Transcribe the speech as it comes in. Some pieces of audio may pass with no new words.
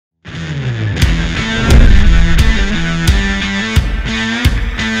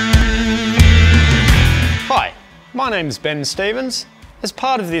My name's Ben Stevens. As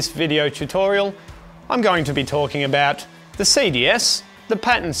part of this video tutorial, I'm going to be talking about the CDS, the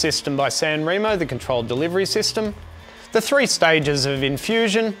pattern system by Sanremo, the controlled delivery system, the 3 stages of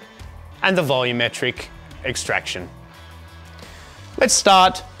infusion, and the volumetric extraction. Let's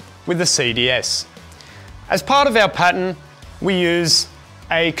start with the CDS. As part of our pattern, we use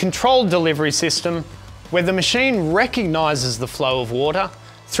a controlled delivery system where the machine recognises the flow of water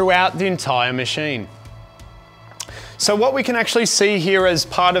throughout the entire machine. So what we can actually see here as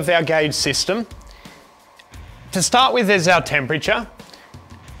part of our gauge system, to start with, is our temperature,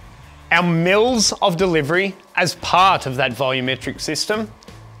 our mils of delivery as part of that volumetric system,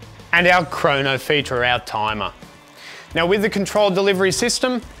 and our chronopheter, our timer. Now with the controlled delivery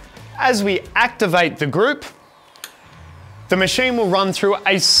system, as we activate the group, the machine will run through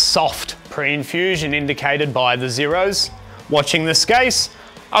a soft pre-infusion indicated by the zeros. Watching this case,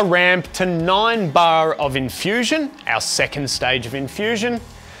 a ramp to 9 bar of infusion, our second stage of infusion,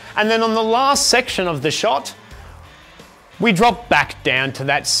 and then on the last section of the shot, we drop back down to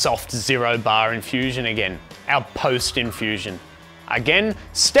that soft 0 bar infusion again, our post-infusion. Again,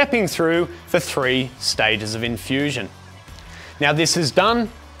 stepping through the 3 stages of infusion. Now this is done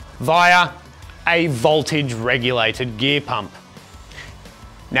via a voltage regulated gear pump.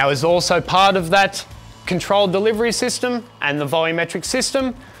 Now, as also part of that controlled delivery system and the volumetric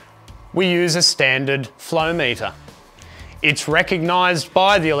system, we use a standard flow meter. It's recognised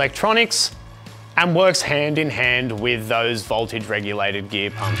by the electronics and works hand in hand with those voltage regulated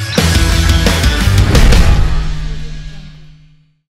gear pumps.